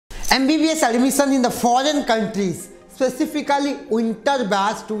MBBS admission in the foreign countries, specifically winter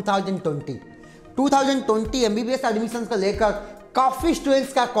batch 2020 MBBS admission को लेकर काफ़ी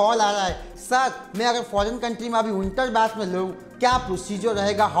students का कॉल आ रहा है। सर मैं अगर फॉरेन कंट्री में अभी विंटर बैच में लूँ, क्या प्रोसीजर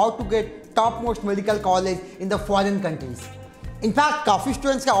रहेगा, how to get top most medical college in the foreign countries. In fact काफ़ी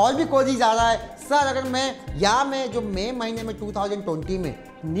स्टूडेंट्स का और भी क्वेरीज आ रहा है, सर अगर मैं जो मई महीने में 2020 में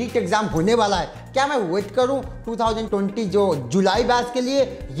नीट एग्जाम होने वाला है, क्या मैं वेट करूं 2020 जो जुलाई बैच के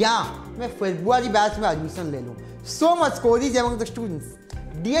लिए, या मैं फरवरी बैच में एडमिशन ले लूं। So much queries among the students.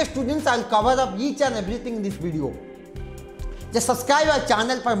 Dear students, I'll cover up each and everything in this video. Just subscribe our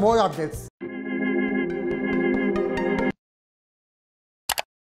channel for more updates.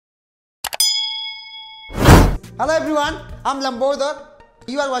 Hello everyone, I'm Lambodar.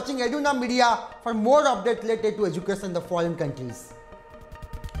 You are watching EDUNOM MEDIA for more updates related to education in the foreign countries.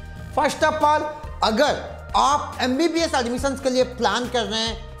 First of all, अगर आप MBBS admissions के लिए plan कर रहे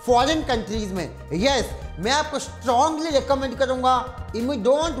हैं foreign countries में, yes मैं आपको स्ट्रांगली रिकमेंड करूंगा,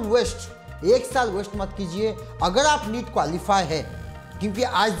 डोंट वेस्ट, एक साल वेस्ट मत कीजिए अगर आप नीट क्वालिफाई है, क्योंकि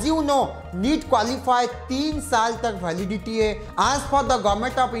as you know NEET qualify 3 साल तक वैलिडिटी है। As for the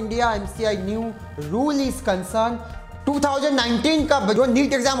government of India MCI new rule is concern 2019 का जो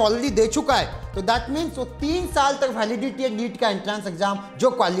नीट एग्जाम ऑलरेडी दे चुका है, तो दैट मीन्स वो 3 साल तक वैलिडिटी है नीट का एंट्रेंस एग्जाम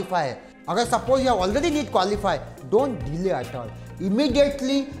जो क्वालिफाई है। अगर suppose you already NEET qualify, don't delay at all,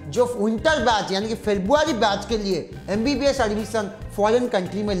 immediately जो विंटर बैच यानी कि फरवरी बैच के लिए MBBS एडमिशन फॉरेन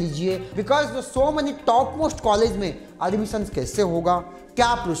कंट्री में लीजिए, because so many top most college में एडमिशन कैसे होगा,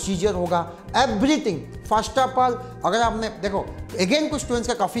 क्या प्रोसीजर होगा, एवरीथिंग। फर्स्ट ऑफ ऑल अगर आपने देखो, अगेन कुछ स्टूडेंट्स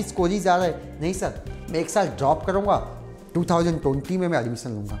का काफ़ी स्कोरीज आ रहा है, नहीं सर मैं एक साल ड्रॉप करूँगा 2020 में मैं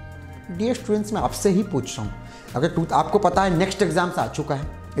एडमिशन लूँगा। डियर स्टूडेंट्स मैं आपसे ही पूछ रहा हूँ, अगर आपको पता है नेक्स्ट एग्जाम्स आ चुका है,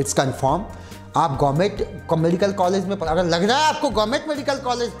 इट्स कन्फर्म, आप गवर्नमेंट मेडिकल कॉलेज में अगर लग रहा है आपको गवर्नमेंट मेडिकल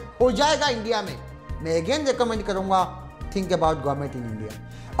कॉलेज हो जाएगा इंडिया में, मैं अगेन रिकमेंड करूंगा think about government in India.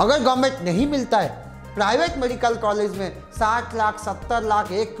 अगर गवर्नमेंट नहीं मिलता है, प्राइवेट मेडिकल कॉलेज में 60 लाख 70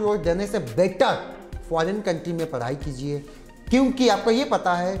 लाख 1 करोड़ देने से बेटर फॉरेन कंट्री में पढ़ाई कीजिए, क्योंकि आपको ये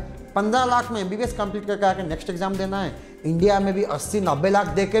पता है 15 लाख में MBBS कंप्लीट करके आकर नेक्स्ट एग्जाम देना है, इंडिया में भी 80-90 लाख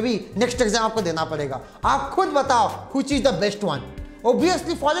दे के भी नेक्स्ट एग्जाम आपको देना पड़ेगा। आप खुद बताओ which is the best one.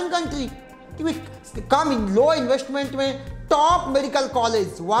 Obviously foreign country, come low investment में top medical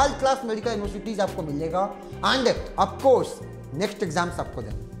college, world class medical universities आपको मिलेगा, end of course next exams आपको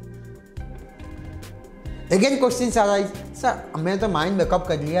देंगे। अगेन क्वेश्चन आ रहा है, सर मैंने तो माइंड मेकअप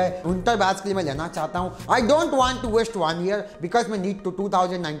कर लिया है, विंटर बैच के लिए मैं लेना चाहता हूँ, I don't want to waste 1 year because मैं नीट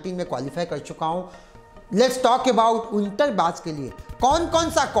 2019 में क्वालिफाई कर चुका हूँ। Let's talk about winter batch के लिए कौन कौन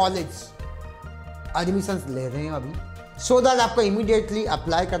सा कॉलेज एडमिशन ले रहे हैं अभी, सो दैट आपको इमीडिएटली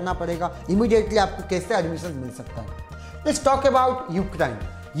अप्लाई करना पड़ेगा, इमीडिएटली आपको कैसे एडमिशन मिल सकता है। Let's talk about Ukraine.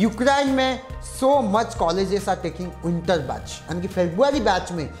 Ukraine में so much colleges are taking winter batch, यानी कि फरवरी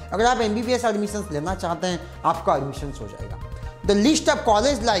बैच में अगर आप MBBS एडमिशन लेना चाहते हैं आपका एडमिशन हो जाएगा। The list of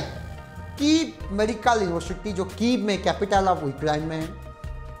college like Kyiv medical university जो कीव में कैपिटल ऑफ यूक्रेन में है,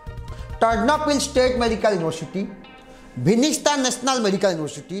 Ternopil state medical university, विनित्सा national medical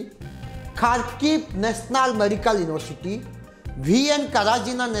university, Kharkiv national medical university, VN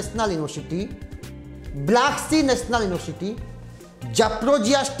कराजिना national university, black C national university,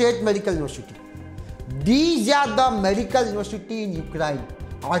 Zaporizhzhia state medical university. These are the medical university in Ukraine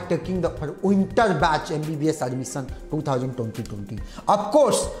are taking the winter batch MBBS admission 2020. Of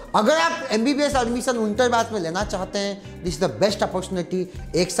course, अगर आप MBBS admission winter batch में लेना चाहते हैं, this is the best opportunity.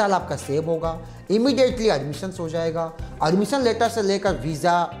 एक साल आपका save होगा, इमीडिएटली एडमिशन हो जाएगा, एडमिशन लेटर से लेकर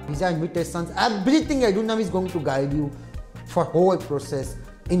visa invitation everything EDUNOM is going to guide you for whole process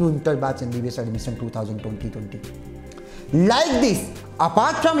in winter batch MBBS admission 2020। Like this,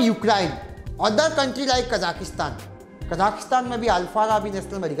 apart from Ukraine, other country like Kazakhstan में भी Al-Farabi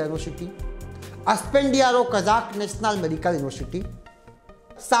national medical university, अस्पेंडियारो Kazakh national medical university,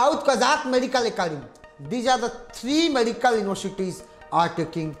 south Kazakh medical academy. These are the 3 medical universities are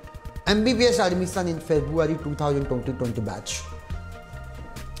taking MBBS admission in February 2020 batch.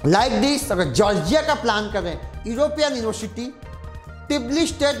 Like this, अगर Georgia का plan कर रहे हैं, European university, टिबली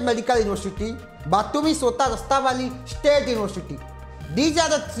state medical university, बातुमी सोता रस्ता वाली state university. These are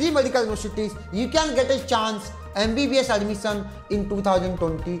the 3 medical universities you can get a chance MBBS admission in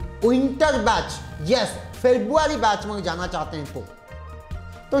 2020 winter batch. Yes, February batch में जाना चाहते हैं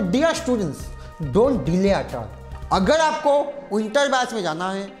तो dear students don't delay at all. अगर आपको विंटर बैच में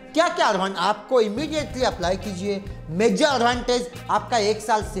जाना है, क्या क्या एडवांटेज, आपको इमीडिएटली अप्लाई कीजिए। मेजर एडवांटेज आपका 1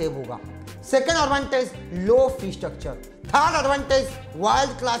 साल सेव होगा, second advantage low fee structure, third advantage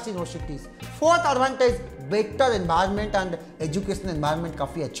world class universities, fourth advantage, better environment and education environment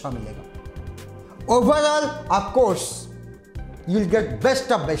काफी अच्छा मिलेगा। Overall of course you will get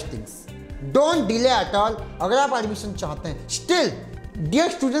best of best things. Don't delay at all. अगर आप admission चाहते हैं, still dear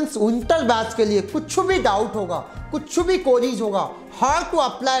students, winter batch के लिए कुछ भी डाउट होगा, कुछ भी क्वेरीज होगा, how to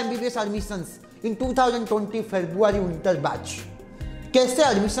apply MBBS admissions in 2020 February winter batch, कैसे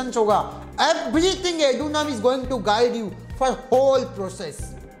एडमिशंस होगा, everything EDUNOM is going to guide you for whole process.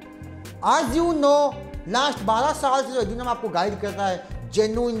 आज यू नो लास्ट 12 साल से EDUNOM आपको गाइड कर रहा है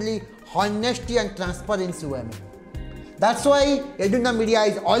जेन्युइनली, हॉनेस्टी एंड ट्रांसपेरेंसी वे में। That's why EDUNOM media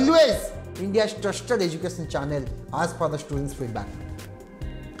is always India's trusted education channel as per the students' feedback.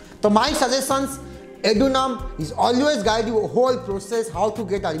 So my suggestions, EDUNOM is always guide you whole process how to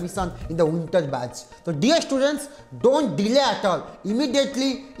get admission in the winter batch. So dear students, don't delay at all. Immediately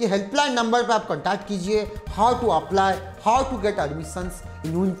ये helpline number पे आप contact कीजिए, how to apply, how to get admissions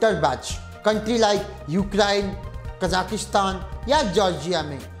in winter batch. Country like Ukraine, Kazakhstan या Georgia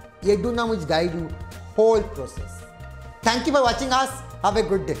में EDUNOM will guide you whole process. Thank you for watching us. Have a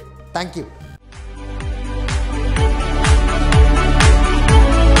good day. Thank you.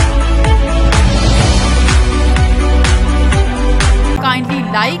 Kindly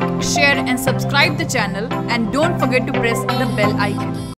like, share and subscribe the channel and don't forget to press the bell icon.